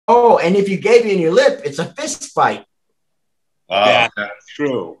and if you gave you your lip, it's a fist fight. That's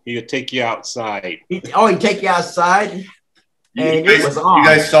true. He'd take you outside. He'd take you outside. And you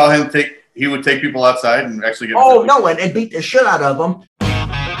guys saw him he would take people outside and actually get. Oh, no, and beat the shit out of them.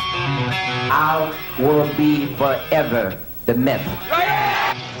 I will be forever the myth.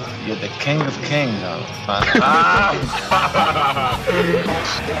 You're the king of kings, though.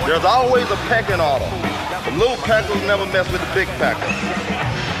 There's always a pecking order. The little peckers never mess with the big peckers.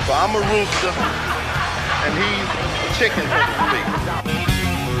 So I'm a rooster, and he's a chicken, so to speak.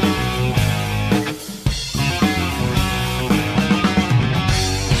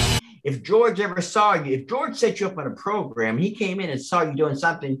 If George ever saw you, if George set you up on a program, he came in and saw you doing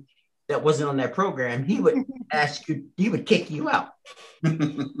something that wasn't on that program, he would ask you, he would kick you out.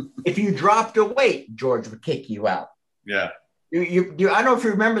 If you dropped a weight, George would kick you out. Yeah. I don't know if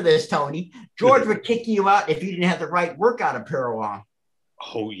you remember this, Tony. George would kick you out if you didn't have the right workout apparel on.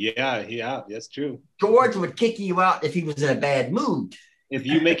 Oh, yeah, that's true. George would kick you out if he was in a bad mood. If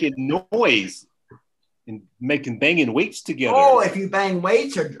you making noise and banging weights together. Oh, if you bang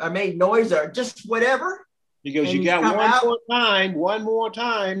weights or made noise or just whatever. He goes, you got one more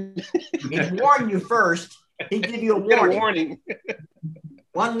time. He'd warn you first. He'd give you a warning.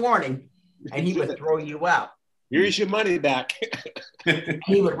 One warning, and he would throw you out. Here's your money back.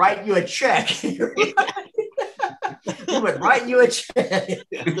 He would write you a check. He would write you a check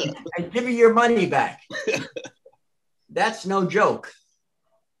and give you your money back. That's no joke.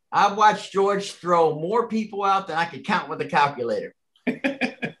 I've watched George throw more people out than I could count with a calculator.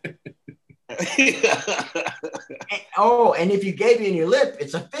 And if you gave you your lip,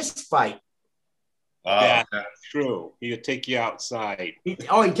 it's a fist fight. That's true. He'd take you outside. He'd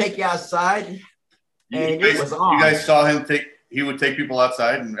take you outside. And it was on. You guys saw him he would take people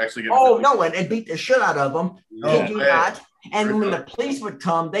outside and actually get. Oh, no, and beat the shit out of them. Oh, Did you not? And when the police would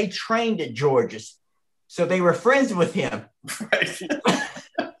come, they trained at George's. So they were friends with him. Right.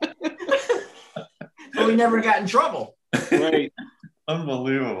 So he never got in trouble. Right.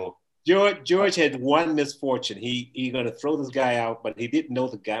 Unbelievable. George had one misfortune. He going to throw this guy out, but he didn't know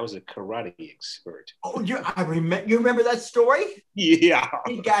the guy was a karate expert. Oh, you remember that story? Yeah.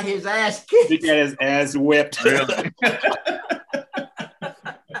 He got his ass kicked. He got his ass whipped. Really?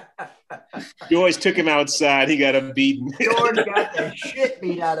 George took him outside. He got him beaten. George got the shit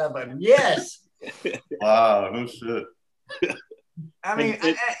beat out of him. Yes. Wow, no shit. I mean,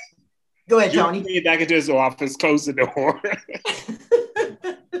 go ahead, Tony. George back into his office, closed the door.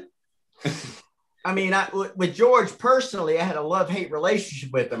 I mean, with George personally, I had a love-hate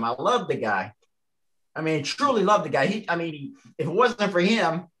relationship with him. I loved the guy. I mean, truly loved the guy. If it wasn't for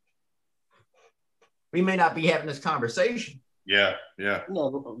him, we may not be having this conversation. Yeah.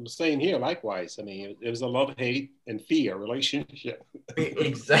 No, I'm saying here likewise. I mean, it was a love-hate and fear relationship.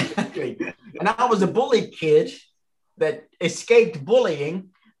 Exactly. And I was a bully kid that escaped bullying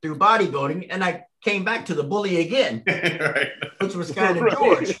through bodybuilding, and I came back to the bully again, right. Which was kind of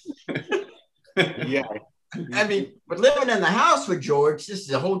George. Yeah. I mean, but living in the house with George, this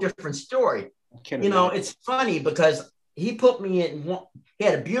is a whole different story. It's funny because he put me in, he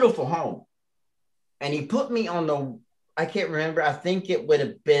had a beautiful home, and he put me on I can't remember. I think it would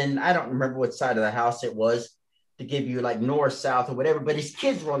have been, I don't remember what side of the house it was to give you like north, south or whatever, but his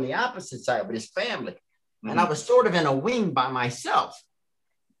kids were on the opposite side with his family. Mm-hmm. And I was sort of in a wing by myself.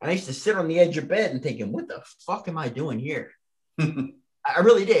 And I used to sit on the edge of bed and thinking, what the fuck am I doing here? I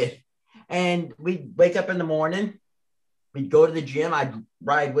really did. And we'd wake up in the morning, we'd go to the gym, I'd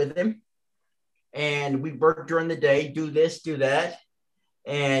ride with him, and we'd work during the day, do this, do that.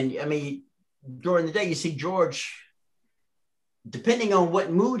 And I mean, during the day, you see George, depending on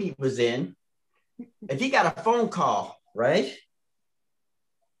what mood he was in, if he got a phone call, right,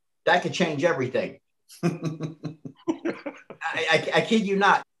 that could change everything. I kid you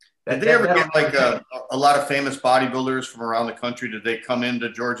not. Did they ever get like a lot of famous bodybuilders from around the country? Did they come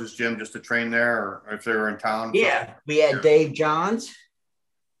into George's gym just to train there, or if they were in town? Yeah, we had Dave Johns.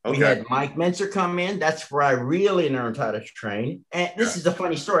 Okay. We had Mike Mentzer come in. That's where I really learned how to train. And this is a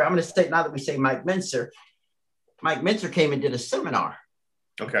funny story. I'm going to say, now that we say Mike Mentzer came and did a seminar.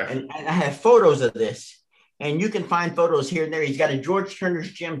 Okay. And I have photos of this. And you can find photos here and there. He's got a George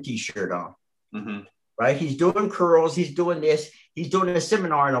Turner's Gym t-shirt on. Mm-hmm. Right? He's doing curls. He's doing this. He's doing a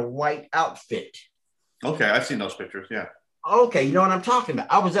seminar in a white outfit. Okay. I've seen those pictures. Yeah. Okay. You know what I'm talking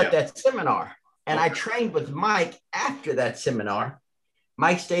about? I was at that seminar, and I trained with Mike after that seminar.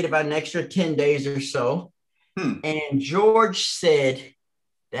 Mike stayed about an extra 10 days or so. And George said,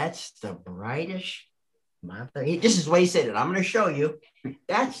 that's the brightest, This is the way he said it. I'm going to show you.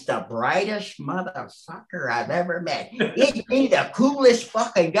 That's the brightest motherfucker I've ever met. He's the coolest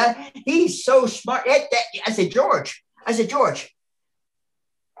fucking guy. He's so smart. I said, George,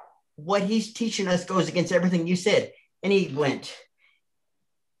 what he's teaching us goes against everything you said. And he went,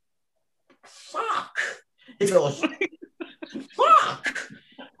 fuck. He goes, fuck.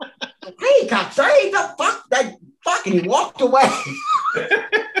 Hey, cops, the fuck that fuck. And he walked away.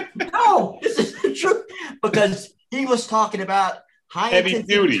 No, this is the truth. Because he was talking about heavy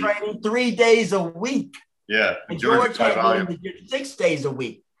intensity training 3 days a week. Yeah. And George had 6 days a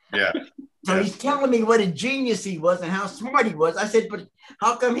week. Yeah. So he's telling me what a genius he was and how smart he was. I said, but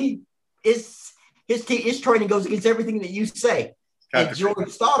how come his training goes against everything that you say? And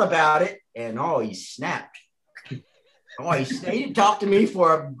George thought about it, and he snapped. He didn't talk to me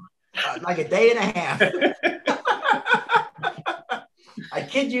for like a day and a half. I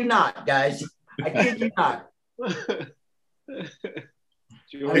kid you not, guys. I kid you not. I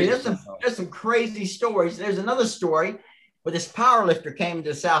mean, there's some crazy stories. There's another story where this power lifter came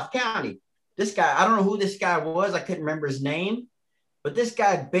to South County. This guy, I don't know who this guy was. I couldn't remember his name, but this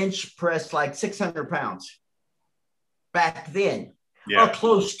guy bench pressed like 600 pounds back then, or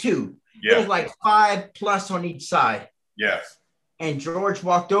close to. Yeah. It was like 5+ on each side. Yes. And George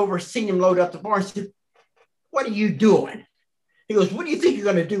walked over, seen him load up the bar and said, "What are you doing?" He goes, "What do you think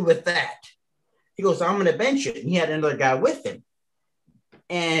you're going to do with that?" He goes, "I'm going to bench it." And he had another guy with him.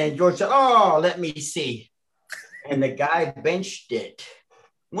 And George said, "Oh, let me see." And the guy benched it.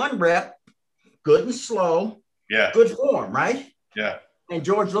 1 rep, good and slow. Yeah. Good form, right? Yeah. And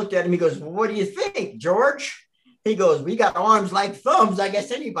George looked at him. He goes, "Well, what do you think, George?" He goes, "We got arms like thumbs. I guess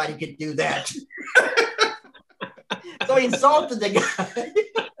anybody could do that." So he insulted the guy.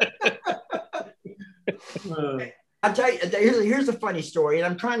 I'll tell you, here's a funny story. And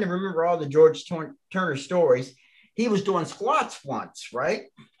I'm trying to remember all the George Turner stories. He was doing squats once,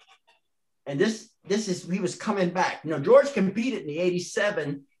 right? And he was coming back. George competed in the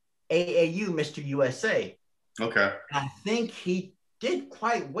 87 AAU Mr. USA. Okay. I think he did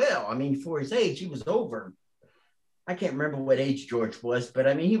quite well. I mean, for his age, he was over. I can't remember what age George was, but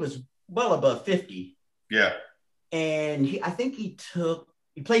I mean, he was well above 50. Yeah. And I think he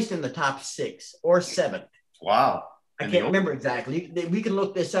placed in the top 6 or 7th. Wow. I can't remember exactly. We can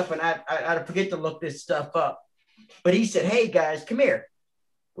look this up, and I forget to look this stuff up. But he said, "Hey, guys, come here.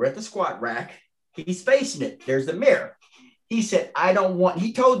 We're at the squat rack." He's facing it. There's the mirror. He said,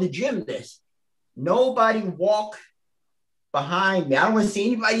 he told the gym this. "Nobody walk behind me. I don't want to see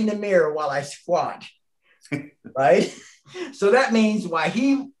anybody in the mirror while I squat." Right? So that means why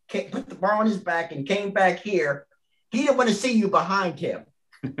he put the bar on his back and came back here, he didn't want to see you behind him.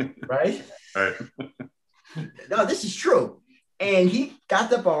 Right? Right. No, this is true. And he got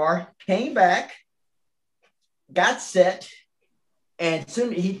the bar, came back, got set, and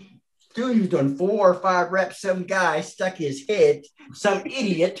soon he was doing 4 or 5 reps. Some guy stuck his head, some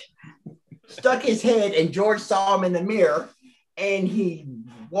idiot stuck his head, and George saw him in the mirror, and he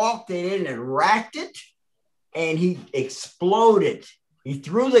walked it in and racked it, and he exploded. He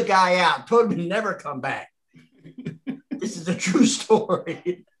threw the guy out, told him to never come back. This is a true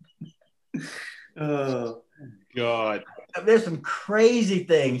story. Oh, God. There's some crazy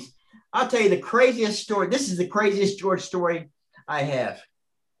things. I'll tell you the craziest story. This is the craziest George story I have.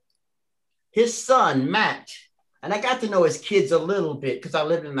 His son, Matt, and I got to know his kids a little bit because I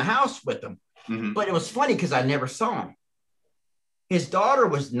lived in the house with them. Mm-hmm. But it was funny because I never saw him. His daughter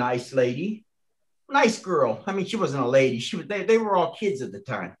was a nice lady, nice girl. I mean, she wasn't a lady. They were all kids at the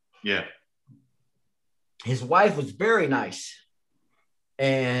time. Yeah. His wife was very nice.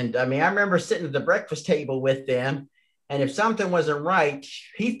 And I mean, I remember sitting at the breakfast table with them, and if something wasn't right,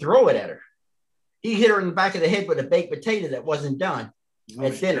 he'd throw it at her. He hit her in the back of the head with a baked potato that wasn't done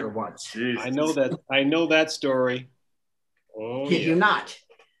at dinner once. I know that story. Oh, Kid you not.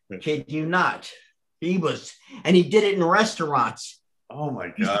 Kid you not. He did it in restaurants. Oh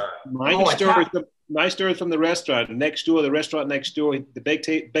my God. My story from the restaurant next door. The restaurant next door, the baked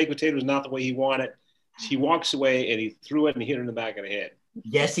potato was not the way he wanted. She walks away, and he threw it and hit her in the back of the head.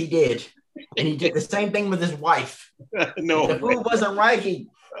 Yes, he did. And he did the same thing with his wife. No. The food wasn't right. It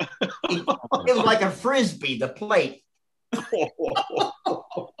was like a Frisbee, the plate.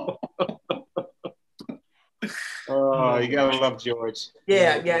 Oh, you gotta love George.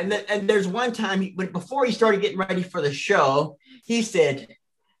 Yeah. And there's one time, before he started getting ready for the show, he said,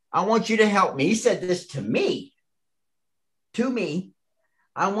 "I want you to help me." He said this to me.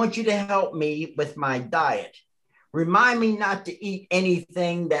 "I want you to help me with my diet. Remind me not to eat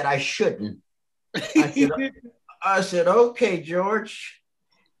anything that I shouldn't." I said, "Okay, George."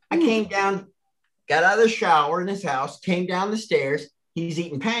 I came down, got out of the shower in his house, came down the stairs. He's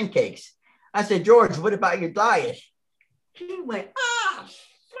eating pancakes. I said, George, what about your diet? He went,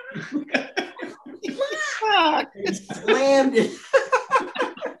 fuck. He slammed it.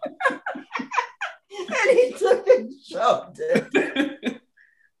 And he took and shoved it.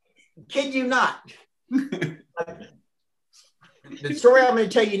 Kid you not. The story I'm going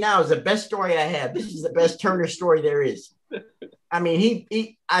to tell you now is the best story I have. This is the best Turner story there is. I mean,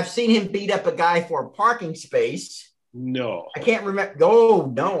 I've seen him beat up a guy for a parking space. No. I can't remember.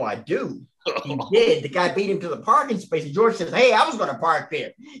 Oh, no, I do. He did. The guy beat him to the parking space. And George says, hey, I was going to park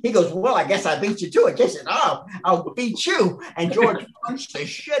there. He goes, well, I guess I beat you to it. He said, oh, I'll beat you. And George punched the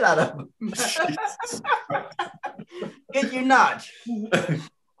shit out of him. Kid you not.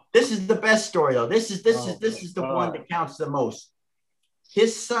 This is the best story, though. This is the one that counts the most.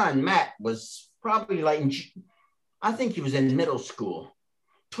 His son, Matt, was probably I think he was in middle school,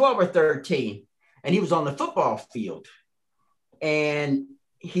 12 or 13, and he was on the football field, and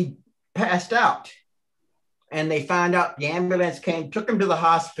he passed out, and they found out, the ambulance came, took him to the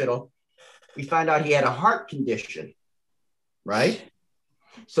hospital. We found out he had a heart condition, right?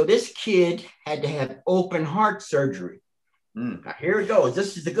 So this kid had to have open heart surgery. Now, here it goes.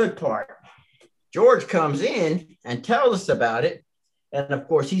 This is the good part. George comes in and tells us about it. And of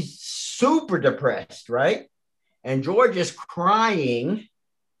course, he's super depressed, right? And George is crying,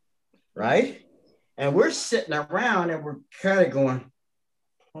 right? And we're sitting around and we're kind of going,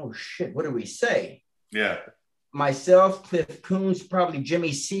 oh, shit, what do we say? Yeah. Myself, Cliff Coons, probably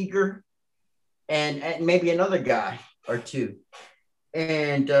Jimmy Seeger, and maybe another guy or two.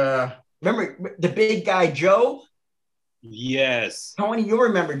 And remember the big guy, Joe? Yes. Tony, you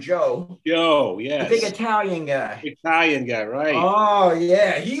remember Joe. Joe, yes. The big Italian guy. Italian guy, right. Oh,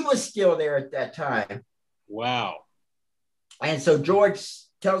 yeah. He was still there at that time. Wow. And so George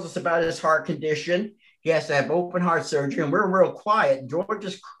tells us about his heart condition. He has to have open heart surgery, and we're real quiet. George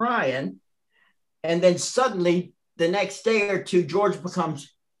is crying. And then suddenly, the next day or two, George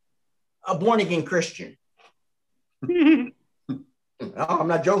becomes a born-again Christian. Oh, I'm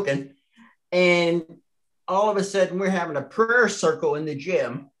not joking. And all of a sudden, we're having a prayer circle in the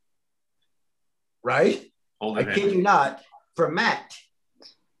gym, right? I kid you not, for Matt.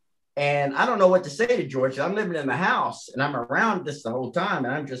 And I don't know what to say to George. I'm living in the house, and I'm around this the whole time,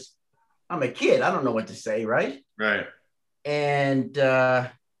 and I'm a kid. I don't know what to say, right? Right. And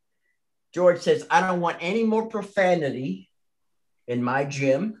George says, I don't want any more profanity in my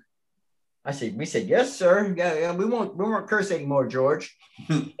gym. We said, yes, sir. Yeah, we won't curse anymore, George.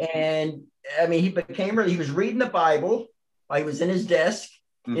 And I mean, he was reading the Bible while he was in his desk,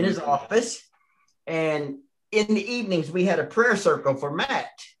 in his office. And in the evenings, we had a prayer circle for Matt.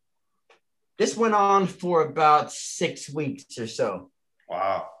 This went on for about 6 weeks or so.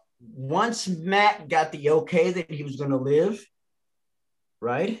 Wow. Once Matt got the okay that he was going to live,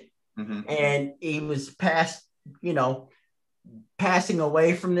 right? And he was passing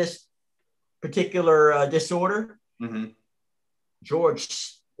away from this particular disorder,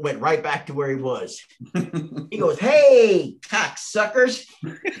 George went right back to where he was. He goes, hey, cocksuckers,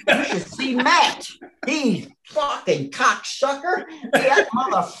 you should see Matt. He's fucking cocksucker. That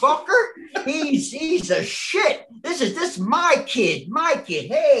motherfucker, he's a shit. This is my kid.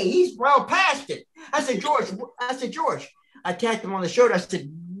 Hey, he's well past it. I said, George, I tapped him on the shoulder. I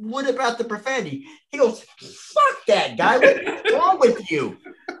said, what about the profanity? He goes, fuck that guy. What's wrong with you?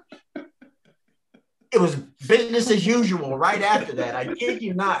 It was business as usual right after that. I kid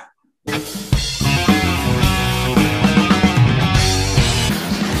you not.